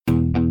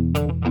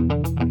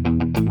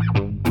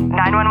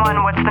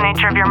911, what's the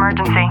nature of your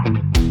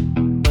emergency?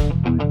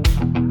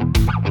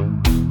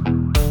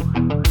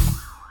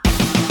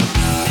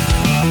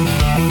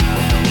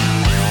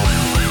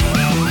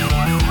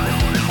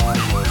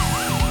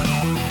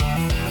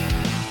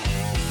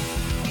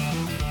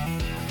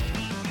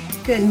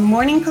 Good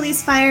morning,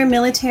 police, fire,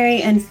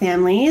 military, and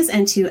families,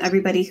 and to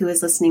everybody who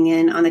is listening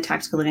in on the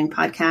Tactical Living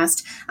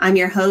Podcast. I'm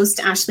your host,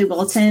 Ashley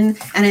Walton,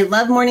 and I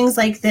love mornings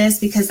like this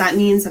because that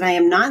means that I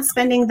am not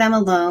spending them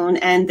alone.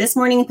 And this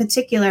morning in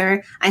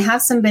particular, I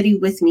have somebody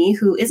with me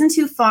who isn't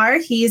too far.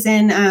 He's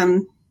in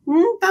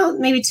about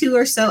maybe 2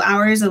 or so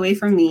hours away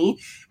from me.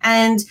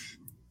 And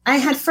I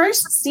had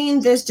first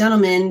seen this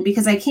gentleman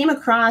because I came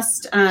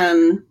across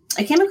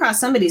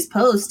somebody's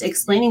post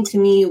explaining to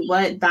me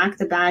what Back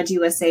the Badge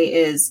USA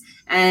is.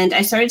 And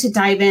I started to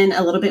dive in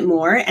a little bit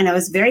more, and I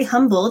was very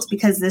humbled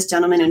because this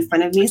gentleman in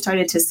front of me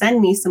started to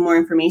send me some more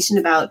information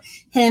about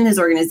him, his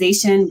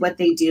organization, what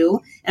they do.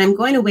 And I'm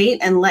going to wait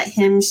and let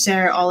him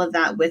share all of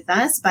that with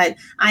us. But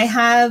I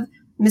have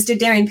Mr.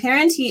 Darren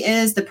Parent. He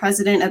is the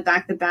president of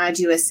Back the Badge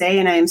USA,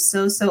 and I am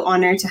so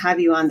honored to have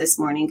you on this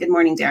morning. Good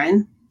morning,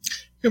 Darren.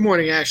 Good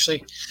morning,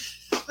 Ashley.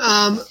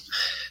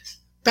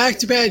 Back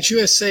to Badge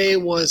USA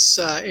was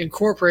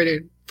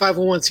incorporated,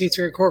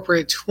 501c3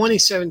 incorporated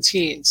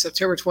 2017,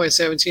 September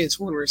 2017 is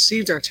when we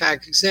received our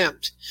tax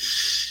exempt.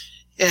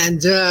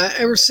 And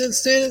ever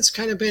since then, it's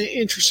kind of been an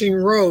interesting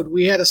road.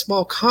 We had a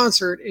small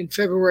concert in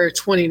February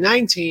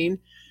 2019 in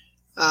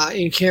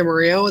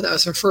Camarillo. That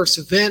was our first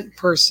event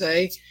per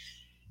se.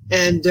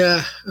 And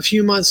a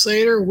few months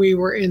later, we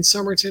were in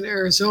Somerton,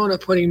 Arizona,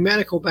 putting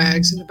medical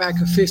bags in the back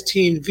of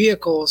 15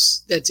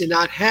 vehicles that did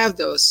not have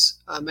those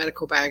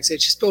medical bags. They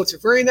just built a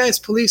very nice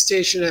police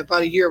station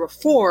about a year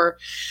before,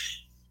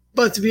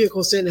 but the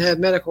vehicles didn't have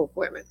medical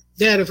equipment.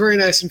 They had a very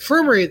nice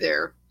infirmary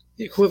there,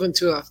 the equivalent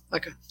to a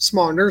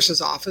small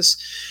nurse's office.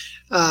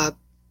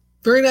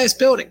 Very nice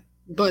building,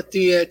 but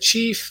the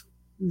chief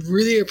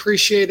really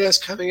appreciated us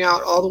coming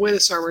out all the way to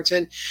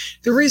Somerton.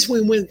 The reason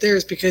we went there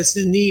is because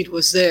the need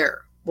was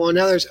there. Well,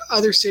 now there's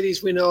other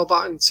cities we know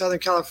about in Southern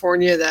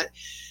California that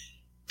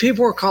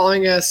people were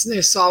calling us and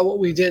they saw what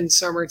we did in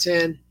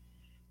Somerton.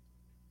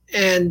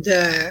 And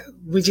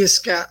we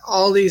just got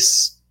all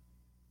these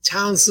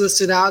towns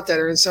listed out that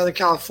are in Southern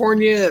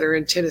California, that are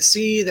in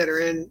Tennessee, that are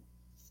in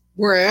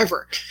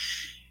wherever.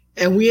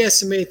 And we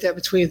estimate that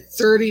between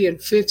 30 and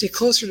 50,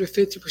 closer to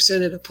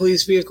 50% of the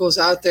police vehicles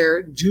out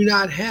there do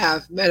not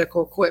have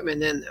medical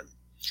equipment in them.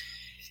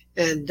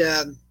 And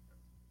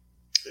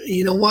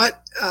you know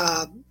what?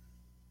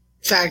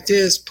 Fact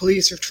is,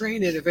 police are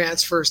trained in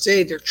advanced first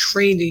aid. They're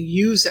trained to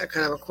use that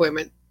kind of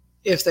equipment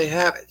if they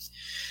have it.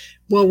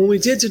 Well, when we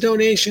did the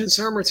donation in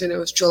Somerton, it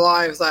was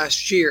July of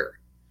last year.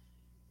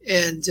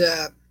 And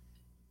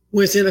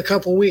within a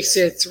couple of weeks,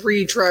 they had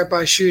 3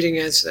 drive-by shooting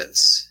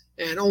incidents.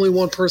 And only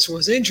one person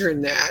was injured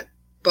in that.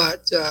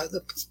 But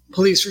the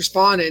police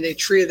responded, and they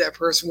treated that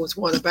person with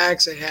one of the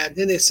bags they had.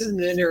 Then they sent them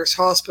to the nearest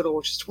hospital,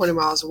 which is 20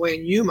 miles away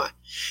in Yuma.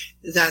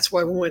 That's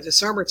why we went to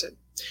Somerton.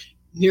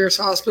 Nearest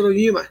hospital,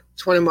 Yuma,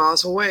 20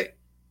 miles away.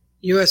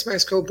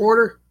 U.S.-Mexico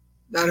border,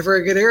 not a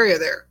very good area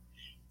there,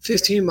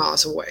 15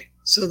 miles away.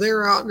 So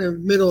they're out in the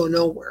middle of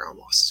nowhere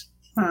almost.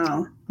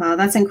 Wow,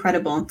 that's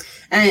incredible.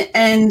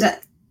 And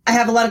I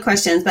have a lot of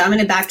questions, but I'm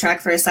going to backtrack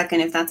for a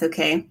second if that's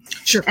okay.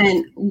 Sure.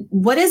 And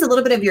what is a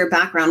little bit of your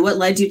background? What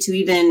led you to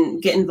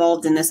even get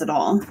involved in this at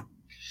all?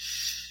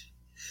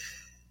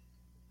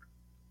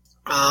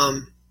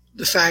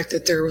 The fact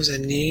that there was a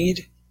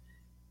need,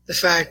 the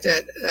fact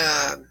that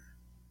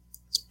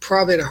it's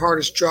probably the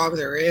hardest job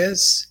there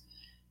is.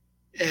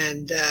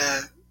 And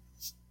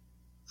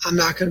I'm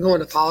not going to go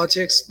into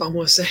politics, but I'm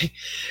going to say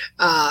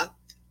the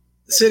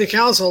city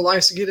council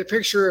likes to get a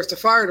picture of the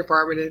fire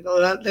department.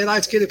 They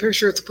like to get a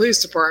picture of the police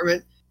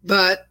department,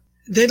 but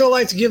they don't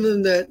like to give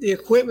them the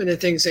equipment and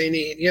things they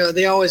need. You know,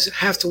 they always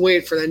have to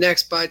wait for the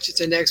next budget.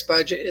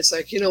 It's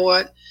like, you know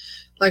what?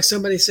 Like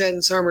somebody said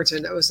in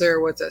Somerton that was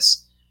there with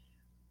us.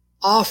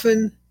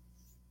 Often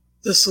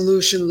the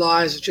solution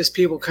lies with just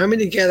people coming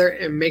together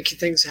and making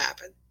things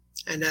happen.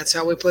 And that's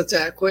how we put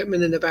that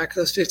equipment in the back of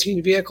those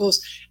 15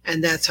 vehicles.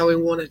 And that's how we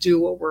want to do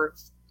what we're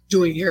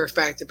doing here at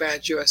Back to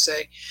Badge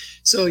USA.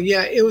 So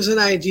yeah, it was an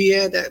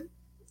idea that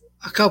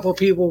a couple of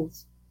people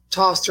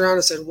tossed around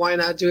and said, why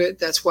not do it?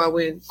 That's why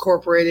we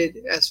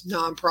incorporated as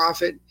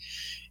nonprofit.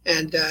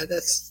 And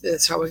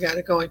that's how we got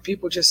it going.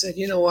 People just said,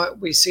 you know what,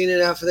 we've seen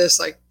enough of this.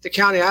 Like the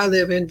county I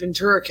live in,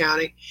 Ventura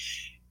County,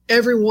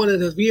 every one of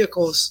the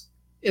vehicles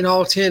in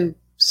all 10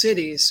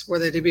 cities,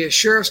 whether it be a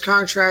sheriff's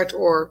contract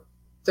or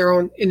their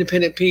own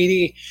independent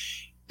PD,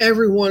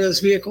 every one of those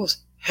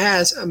vehicles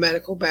has a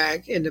medical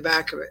bag in the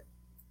back of it.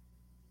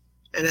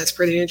 And that's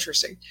pretty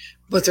interesting.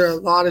 But there are a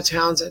lot of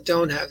towns that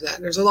don't have that.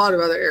 And there's a lot of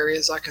other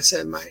areas, like I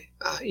said in my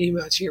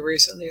email to you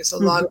recently. It's a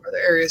lot of other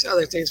areas,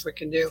 other things we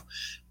can do.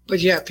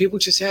 But yeah, people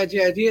just had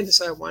the idea and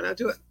decided, why not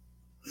do it?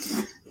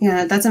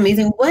 Yeah, that's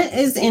amazing. What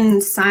is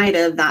inside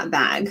of that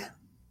bag?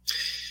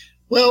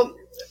 Well,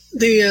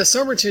 The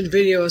Somerton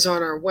video is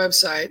on our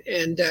website,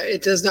 and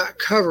it does not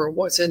cover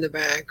what's in the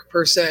bag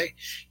per se.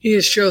 He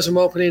just shows them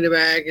opening the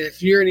bag, and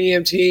if you're an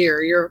EMT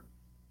or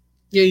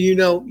you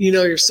know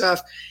your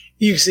stuff,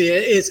 you can see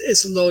it.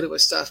 It's loaded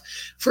with stuff.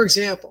 For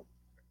example,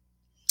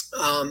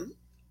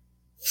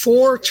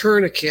 4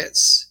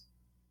 tourniquets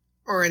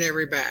are in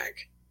every bag.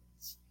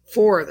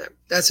 4 of them.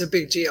 That's a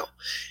big deal.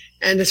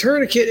 And the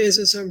tourniquet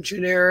isn't some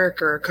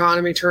generic or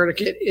economy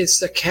tourniquet. It's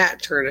the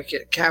CAT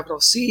tourniquet, capital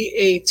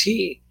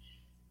CAT,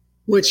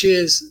 which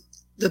is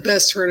the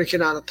best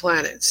tourniquet on the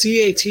planet.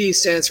 CAT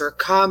stands for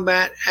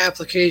Combat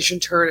Application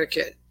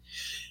Tourniquet.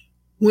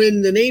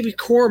 When the Navy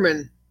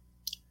corpsmen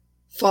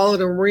followed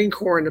the Marine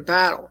Corps into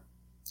battle,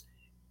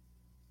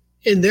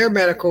 in their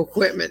medical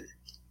equipment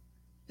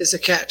is a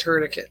CAT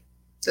tourniquet.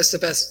 That's the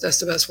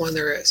best one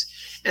there is.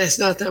 And it's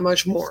not that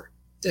much more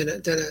than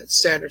a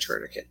standard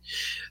tourniquet.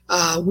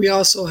 We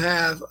also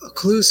have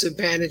occlusive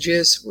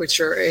bandages, which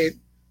are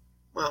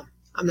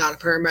I'm not a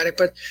paramedic,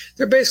 but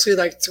they're basically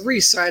like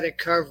 3-sided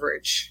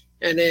coverage,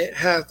 and they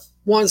have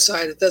one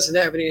side that doesn't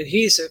have any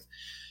adhesive,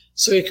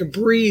 so you can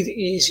breathe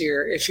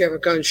easier if you have a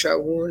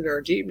gunshot wound or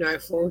a deep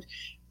knife wound,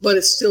 but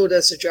it still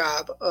does the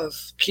job of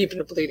keeping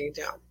the bleeding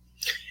down.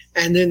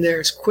 And then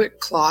there's Quick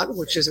Clot,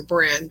 which is a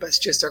brand, but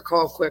they're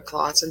called Quick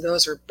Clots, and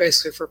those are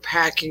basically for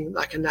packing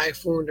like a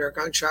knife wound or a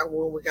gunshot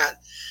wound. We got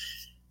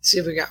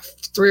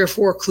 3 or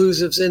 4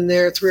 occlusives in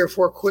there, 3 or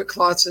 4 Quick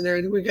Clots in there.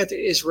 And then we got the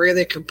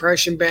Israeli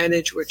compression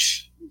bandage,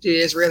 which the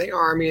Israeli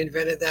Army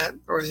invented that,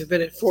 or was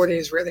invented for the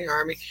Israeli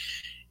Army.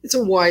 It's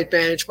a wide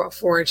bandage, about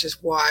 4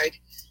 inches wide,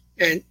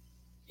 and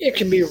it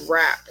can be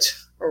wrapped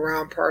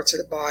around parts of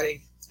the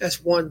body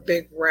as one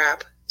big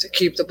wrap to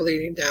keep the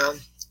bleeding down,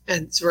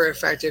 and it's very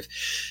effective.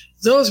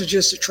 Those are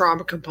just the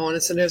trauma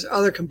components, and there's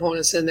other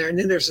components in there. And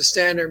then there's a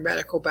standard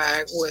medical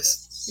bag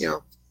with,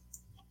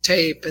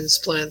 tape and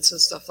splints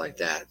and stuff like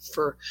that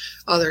for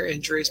other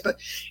injuries. But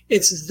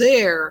it's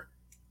there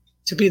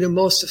to be the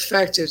most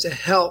effective to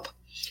help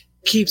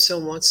keep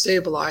someone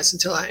stabilized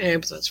until an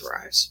ambulance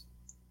arrives.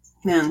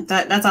 Man,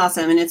 that's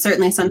awesome. And it's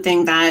certainly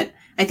something that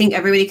I think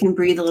everybody can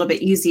breathe a little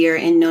bit easier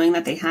in knowing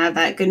that they have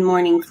that. Good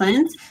morning,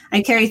 Clint.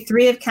 I carry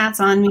 3 of CATs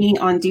on me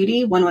on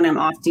duty, 1 when I'm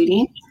off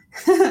duty.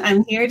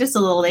 I'm here just a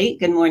little late.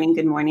 Good morning.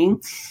 Good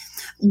morning.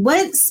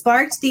 What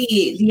sparked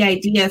the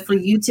idea for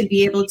you to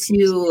be able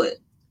to,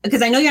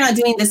 because I know you're not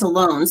doing this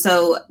alone.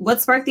 So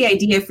what sparked the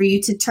idea for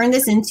you to turn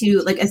this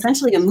into like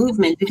essentially a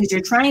movement, because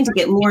you're trying to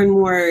get more and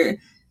more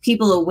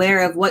people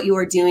aware of what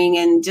you're doing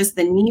and just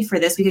the need for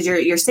this, because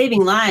you're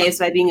saving lives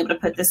by being able to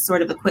put this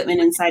sort of equipment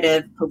inside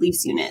of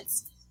police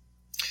units?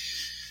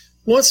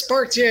 What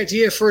sparked the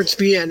idea for it to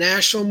be a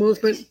national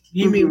movement?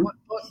 You mean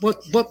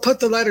what put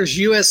the letters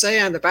USA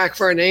on the back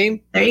of our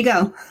name? There you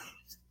go.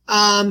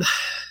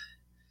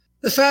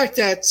 The fact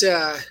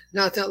that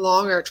not that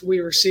long after we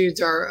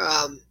received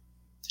our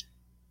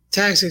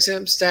tax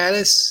exempt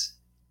status,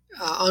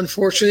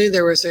 unfortunately,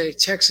 there was a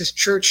Texas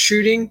church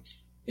shooting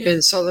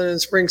in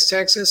Sutherland Springs,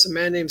 Texas. A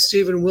man named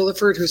Stephen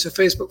Williford, who's a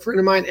Facebook friend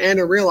of mine and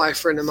a real life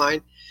friend of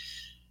mine,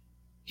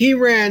 he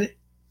ran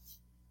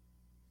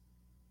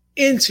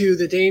into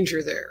the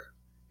danger there,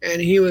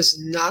 and he was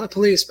not a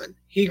policeman.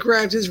 He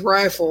grabbed his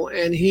rifle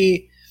and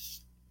he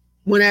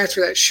went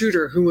after that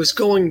shooter who was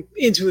going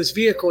into his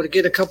vehicle to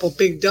get a couple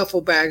big duffel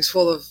bags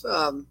full of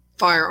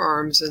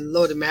firearms and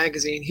loaded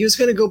magazine. He was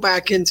going to go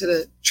back into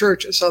the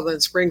church at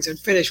Sutherland Springs and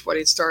finish what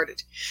he'd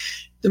started.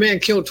 The man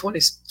killed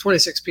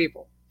 26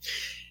 people.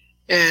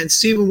 And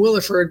Stephen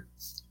Williford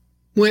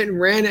went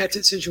and ran at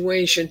that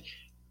situation,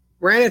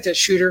 ran at that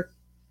shooter,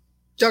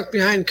 ducked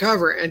behind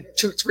cover, and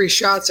took 3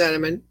 shots at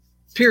him and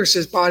pierced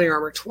his body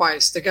armor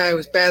twice. The guy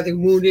was badly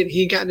wounded.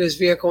 He got into his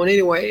vehicle. And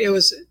anyway, it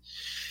was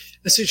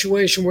a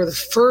situation where the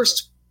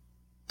first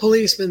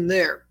policeman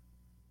there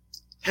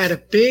had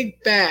a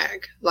big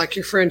bag, like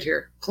your friend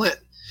here, Clint,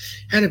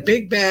 had a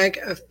big bag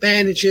of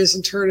bandages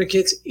and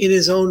tourniquets in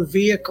his own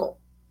vehicle.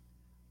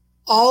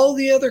 All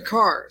the other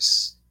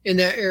cars in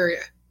that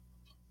area,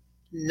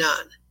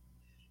 none.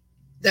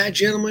 That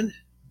gentleman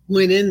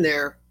went in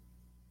there,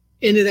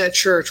 into that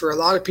church where a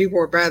lot of people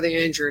were badly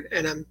injured,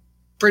 and I'm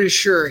pretty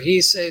sure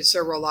he saved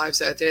several lives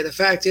that day. The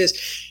fact is,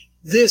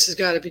 this has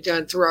got to be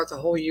done throughout the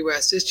whole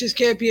U.S. This just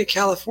can't be a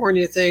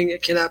California thing.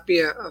 It cannot be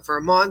a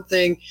Vermont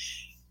thing.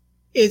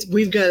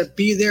 We've got to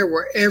be there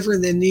wherever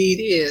the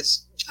need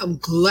is. I'm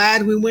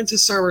glad we went to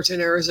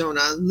Somerton, Arizona,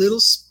 a little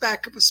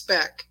speck of a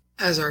speck,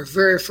 as our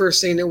very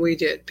first thing that we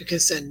did,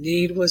 because the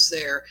need was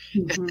there.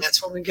 And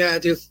that's what we got to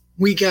do.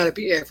 We got to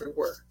be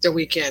everywhere that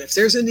we can. If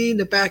there's a need in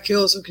the back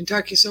hills of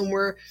Kentucky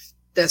somewhere,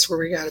 that's where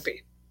we got to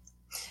be.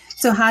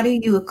 So how do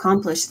you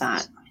accomplish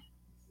that?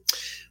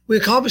 We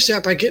accomplish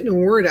that by getting the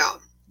word out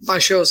by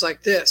shows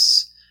like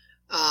this.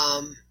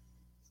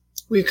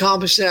 We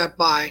accomplish that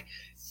by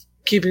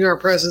keeping our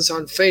presence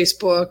on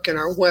Facebook and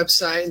our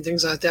website and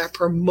things like that,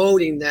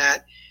 promoting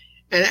that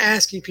and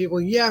asking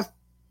people,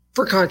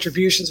 for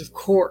contributions, of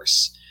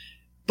course,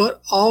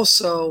 but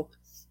also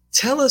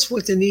tell us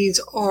what the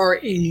needs are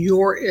in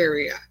your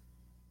area,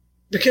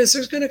 because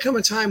there's going to come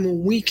a time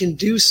when we can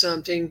do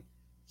something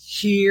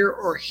here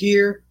or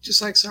here,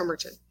 just like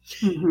Somerton.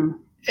 Mm-hmm.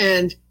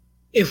 And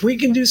if we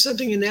can do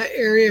something in that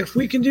area, if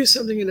we can do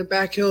something in the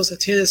back hills of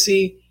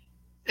Tennessee,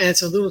 and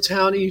it's a little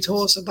town that you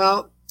told us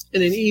about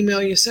in an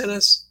email you sent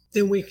us,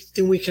 then we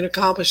can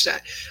accomplish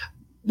that.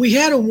 We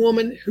had a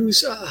woman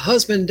whose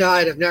husband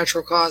died of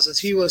natural causes.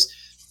 He was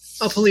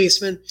a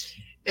policeman,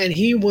 and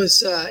he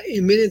was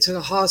admitted to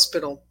the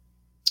hospital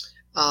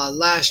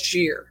last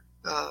year,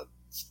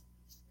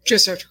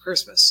 just after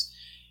Christmas.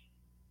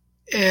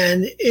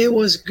 And it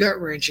was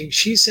gut-wrenching.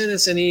 She sent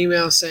us an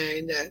email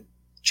saying that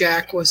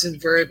Jack was in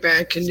very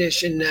bad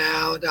condition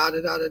now,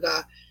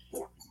 da-da-da-da-da.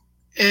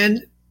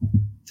 And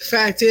the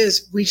fact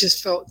is, we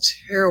just felt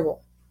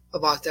terrible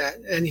about that.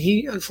 And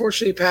he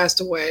unfortunately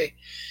passed away.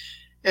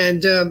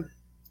 And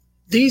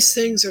these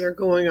things that are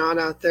going on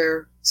out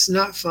there, it's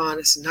not fun.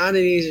 It's not an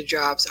easy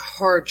job. It's a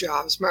hard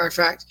job. As a matter of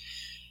fact,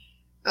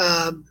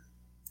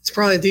 it's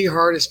probably the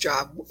hardest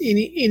job.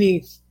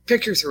 Any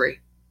pick your three,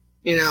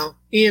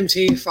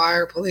 EMT,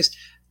 fire, police,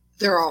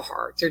 they're all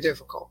hard. They're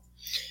difficult.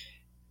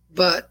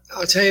 But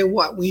I'll tell you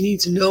what, we need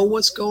to know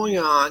what's going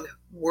on,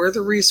 where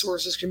the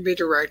resources can be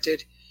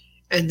directed,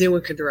 and then we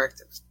can direct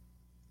them.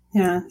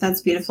 Yeah,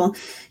 that's beautiful.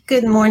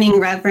 Good morning,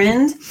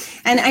 Reverend.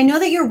 And I know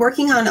that you're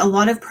working on a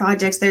lot of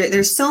projects.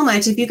 There's so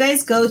much. If you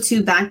guys go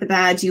to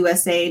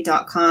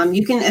backthebadgeusa.com,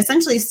 you can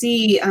essentially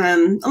see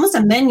almost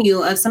a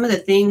menu of some of the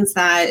things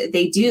that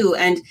they do.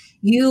 And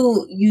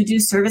you do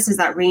services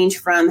that range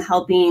from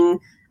helping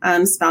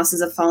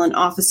spouses of fallen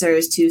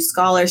officers to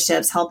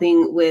scholarships,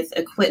 helping with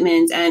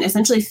equipment, and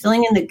essentially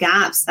filling in the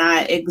gaps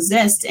that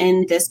exist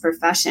in this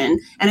profession.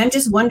 And I'm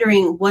just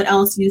wondering what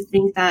else you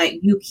think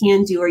that you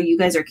can do or you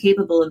guys are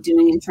capable of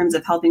doing in terms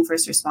of helping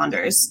first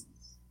responders.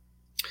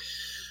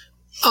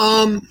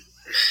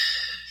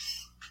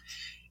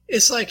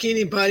 It's like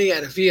anybody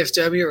at a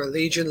VFW or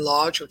Legion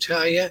Lodge will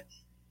tell you,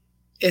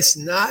 it's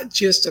not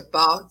just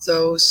about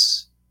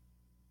those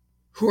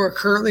who are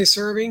currently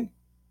serving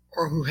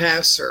or who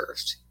have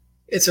served.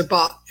 It's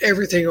about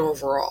everything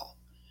overall.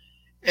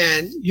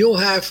 And you'll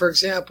have, for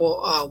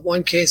example,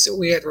 one case that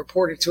we had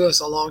reported to us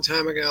a long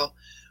time ago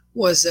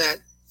was that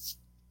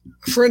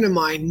a friend of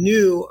mine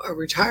knew a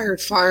retired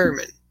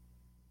fireman.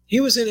 He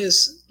was in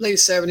his late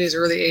 70s,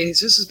 early 80s.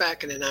 This is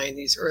back in the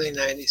 90s, early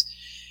 90s.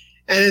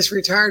 And this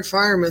retired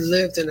fireman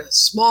lived in a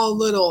small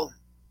little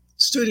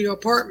studio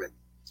apartment.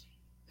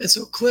 And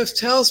so Cliff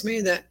tells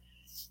me that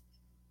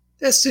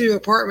studio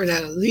apartment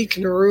had a leak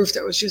in the roof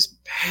that was just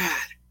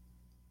bad.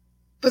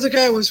 But the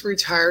guy was a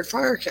retired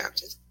fire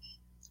captain.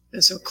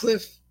 And so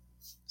Cliff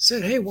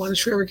said, hey, why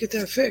don't you ever get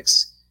that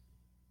fixed?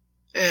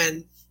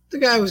 And the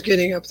guy was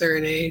getting up there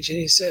in age, and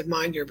he said,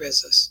 mind your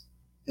business.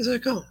 He's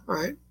like, oh, all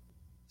right.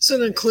 So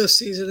then Cliff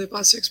sees it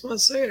about 6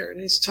 months later,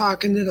 and he's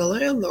talking to the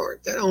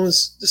landlord that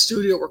owns the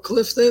studio where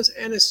Cliff lives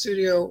and the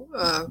studio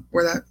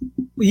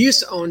we used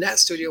to own that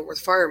studio where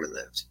the fireman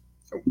lived.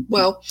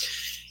 Well,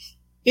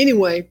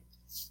 anyway,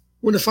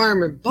 when the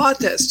fireman bought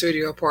that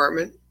studio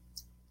apartment,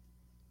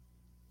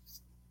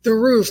 the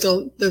roof,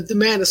 the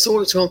man that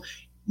sold it to him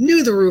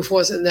knew the roof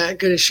wasn't that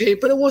good a shape,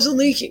 but it wasn't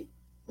leaking.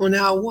 Well,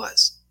 now it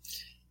was.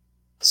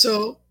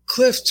 So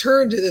Cliff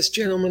turned to this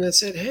gentleman and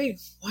said, hey,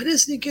 why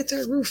doesn't he get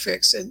that roof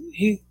fixed? And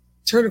he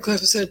turned to Cliff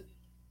and said,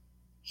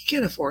 he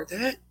can't afford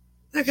that.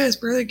 That guy's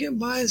barely getting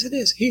by as it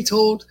is. He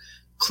told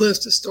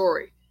Cliff the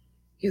story.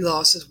 He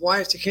lost his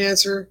wife to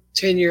cancer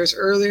 10 years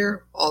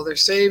earlier, all their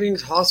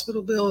savings,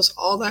 hospital bills,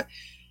 all that.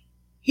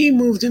 He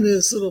moved into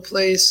this little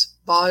place,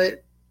 bought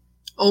it,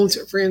 owns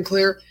it free and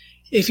clear.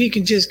 If he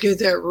can just get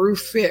that roof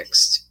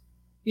fixed,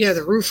 yeah,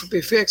 the roof will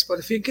be fixed, but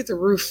if he can get the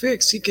roof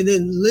fixed, he can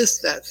then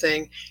list that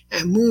thing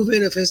and move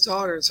in with his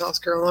daughter in South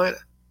Carolina.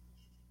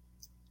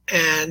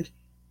 And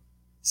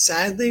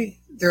sadly,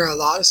 there are a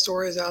lot of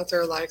stories out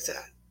there like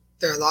that.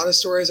 There are a lot of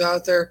stories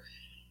out there.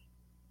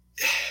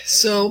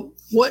 So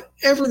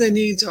whatever the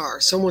needs are,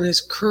 someone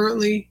who's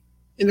currently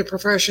in the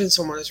profession,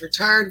 someone who's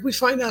retired, we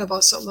find out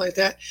about something like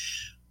that,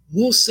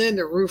 we'll send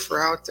a roofer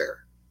out there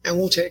and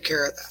we'll take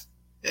care of that.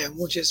 And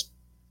we'll just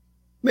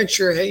make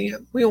sure, hey,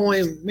 we don't want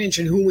to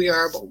mention who we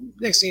are, but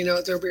next thing you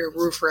know, there'll be a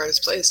roofer at his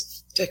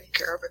place taking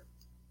care of it.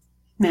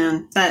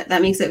 Man,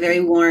 that makes it very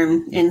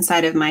warm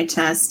inside of my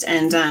chest.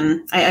 And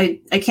I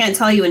can't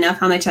tell you enough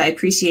how much I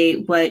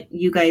appreciate what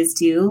you guys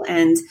do.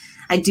 And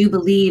I do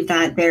believe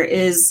that there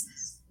is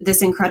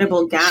this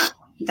incredible gap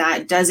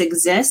that does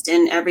exist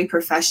in every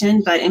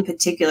profession, but in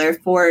particular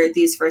for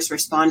these first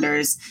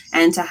responders.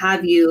 And to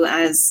have you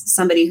as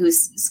somebody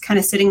who's kind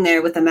of sitting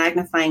there with a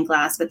magnifying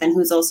glass, but then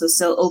who's also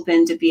so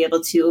open to be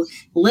able to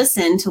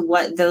listen to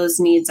what those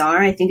needs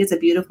are, I think it's a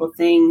beautiful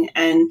thing.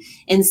 And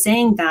in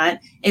saying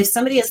that, if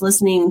somebody is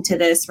listening to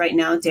this right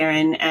now,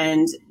 Darren,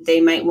 and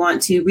they might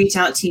want to reach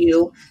out to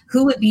you,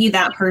 who would be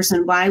that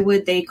person? Why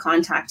would they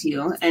contact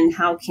you, and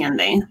how can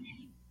they?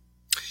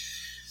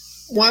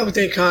 Why would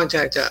they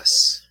contact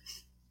us?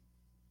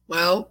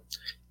 Well,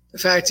 the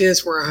fact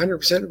is we're a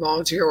 100%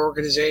 volunteer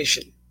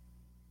organization.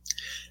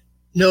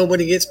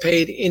 Nobody gets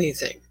paid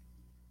anything.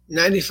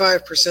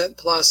 95%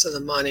 plus of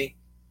the money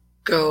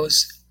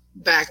goes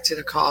back to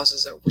the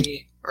causes that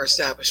we are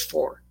established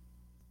for.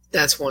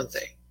 That's one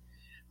thing.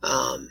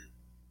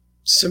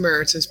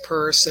 Samaritan's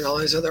Purse and all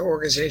these other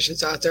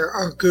organizations out there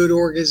are good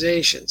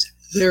organizations.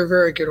 They're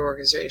very good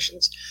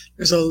organizations.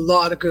 There's a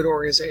lot of good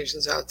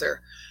organizations out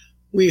there.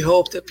 We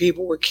hope that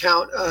people would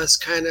count us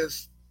kind of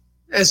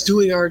as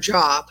doing our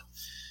job,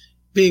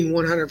 being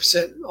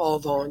 100% all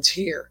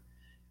volunteer.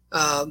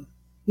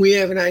 We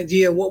have an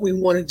idea of what we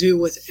want to do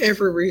with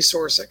every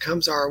resource that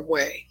comes our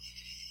way.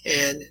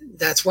 And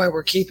that's why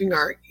we're keeping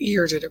our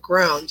ear to the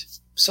ground,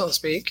 so to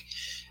speak,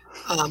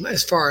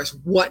 as far as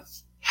what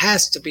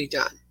has to be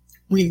done.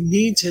 We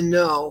need to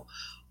know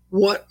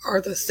what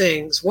are the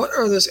things, what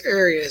are those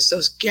areas,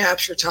 those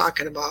gaps you're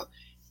talking about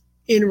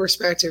in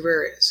respective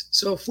areas.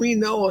 So if we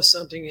know of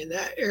something in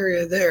that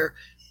area there,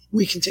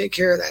 we can take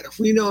care of that. If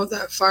we know of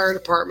that fire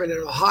department in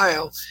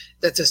Ohio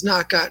that does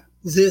not got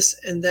this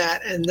and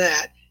that, and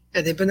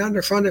they've been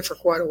underfunded for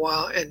quite a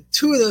while, and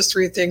two of those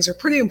three things are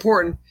pretty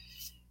important,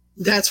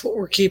 that's what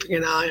we're keeping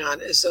an eye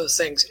on, is those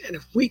things. And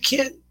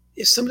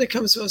if somebody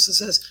comes to us and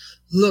says,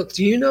 look,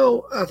 do you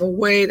know of a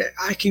way that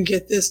I can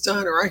get this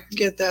done or I can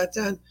get that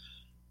done?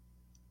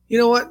 You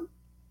know what?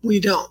 We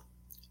don't.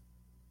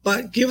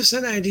 But give us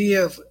an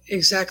idea of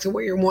exactly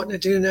what you're wanting to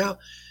do now.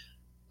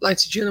 Like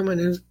the gentleman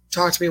who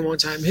talked to me one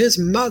time, his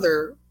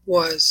mother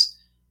was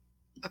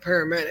a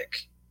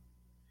paramedic.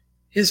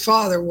 His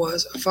father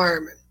was a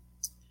fireman.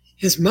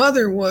 His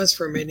mother was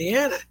from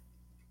Indiana.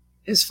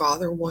 His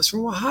father was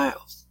from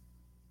Ohio.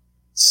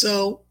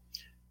 So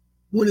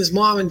when his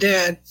mom and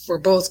dad were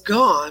both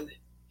gone,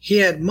 he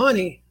had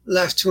money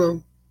left to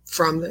him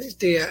from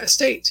the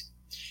estate.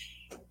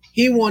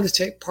 He wanted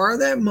to take part of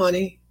that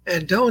money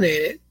and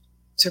donate it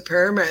to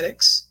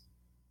paramedics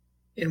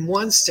in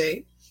one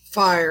state,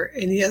 fire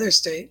in the other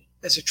state,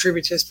 as a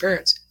tribute to his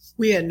parents.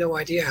 We had no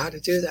idea how to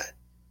do that.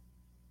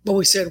 But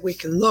we said we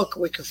can look,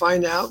 we can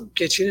find out,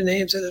 get you the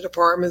names of the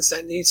departments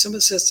that need some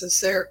assistance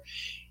there,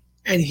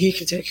 and he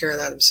can take care of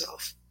that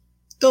himself.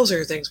 Those are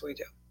the things we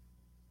do.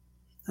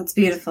 That's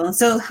beautiful.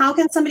 So how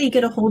can somebody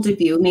get a hold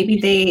of you?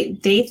 Maybe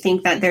they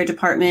think that their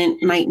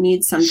department might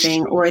need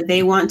something, or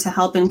they want to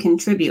help and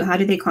contribute. How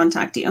do they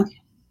contact you?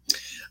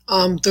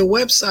 The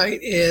website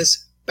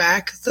is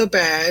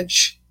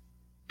BackTheBadge,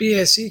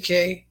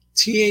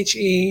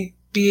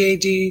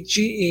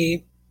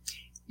 BackTheBadge,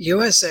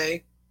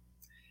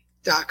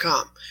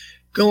 USA.com.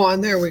 Go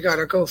on there. We got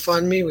our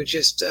GoFundMe. We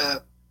just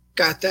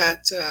got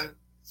that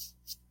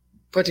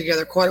put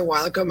together quite a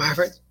while ago.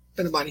 It's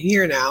been about a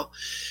year now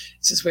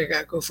since we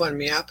got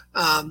GoFundMe up.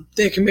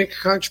 They can make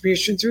a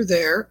contribution through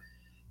there,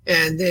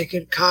 and they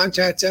can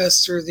contact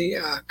us through the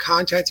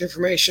contact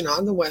information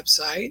on the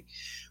website.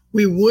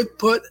 We would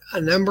put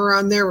a number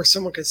on there where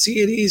someone can see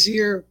it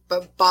easier,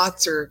 but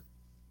bots are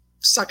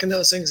sucking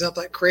those things up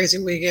like crazy.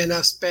 We get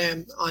enough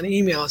spam on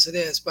email as it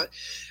is. But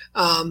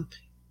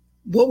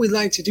what we'd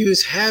like to do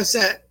is have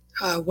that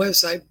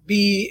website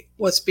be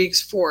what speaks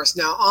for us.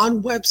 Now,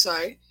 on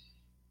website,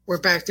 we're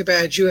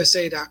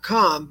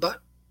BackTheBadgeUSA.com,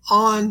 but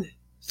on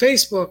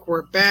Facebook,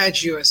 we're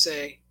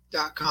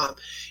BadgeUSA.com.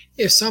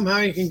 If somehow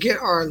you can get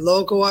our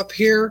logo up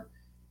here,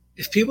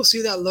 if people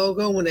see that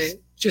logo when they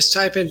just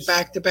type in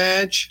Back the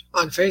Badge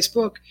on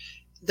Facebook,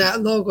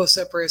 that logo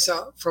separates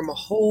out from a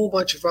whole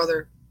bunch of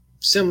other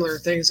similar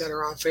things that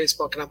are on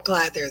Facebook, and I'm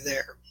glad they're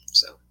there.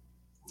 So.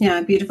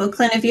 Yeah, beautiful.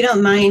 Clint, if you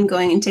don't mind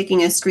going and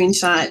taking a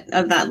screenshot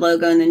of that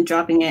logo and then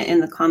dropping it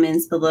in the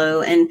comments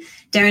below. And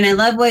Darren, I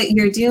love what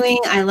you're doing.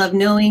 I love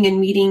knowing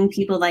and meeting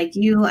people like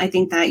you. I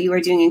think that you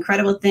are doing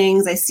incredible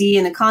things. I see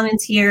in the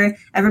comments here,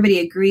 everybody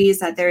agrees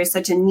that there is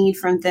such a need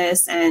from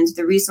this, and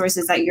the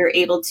resources that you're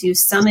able to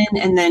summon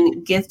and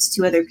then gift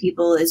to other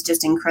people is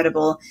just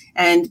incredible.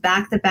 And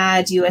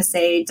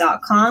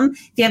BackTheBadgeUSA.com.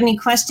 If you have any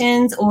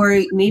questions,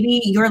 or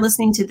maybe you're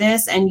listening to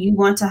this and you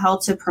want to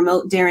help to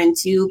promote Darren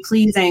too,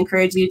 please, I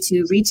encourage you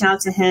to reach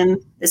out to him.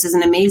 This is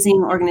an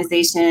amazing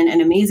organization, an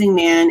amazing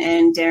man.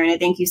 And Darren, I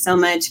thank you so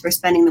much for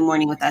spending the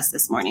morning with us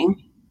this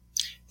morning.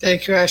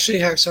 Thank you, Ashley.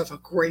 Have yourself a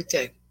great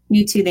day.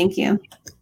 You too. Thank you.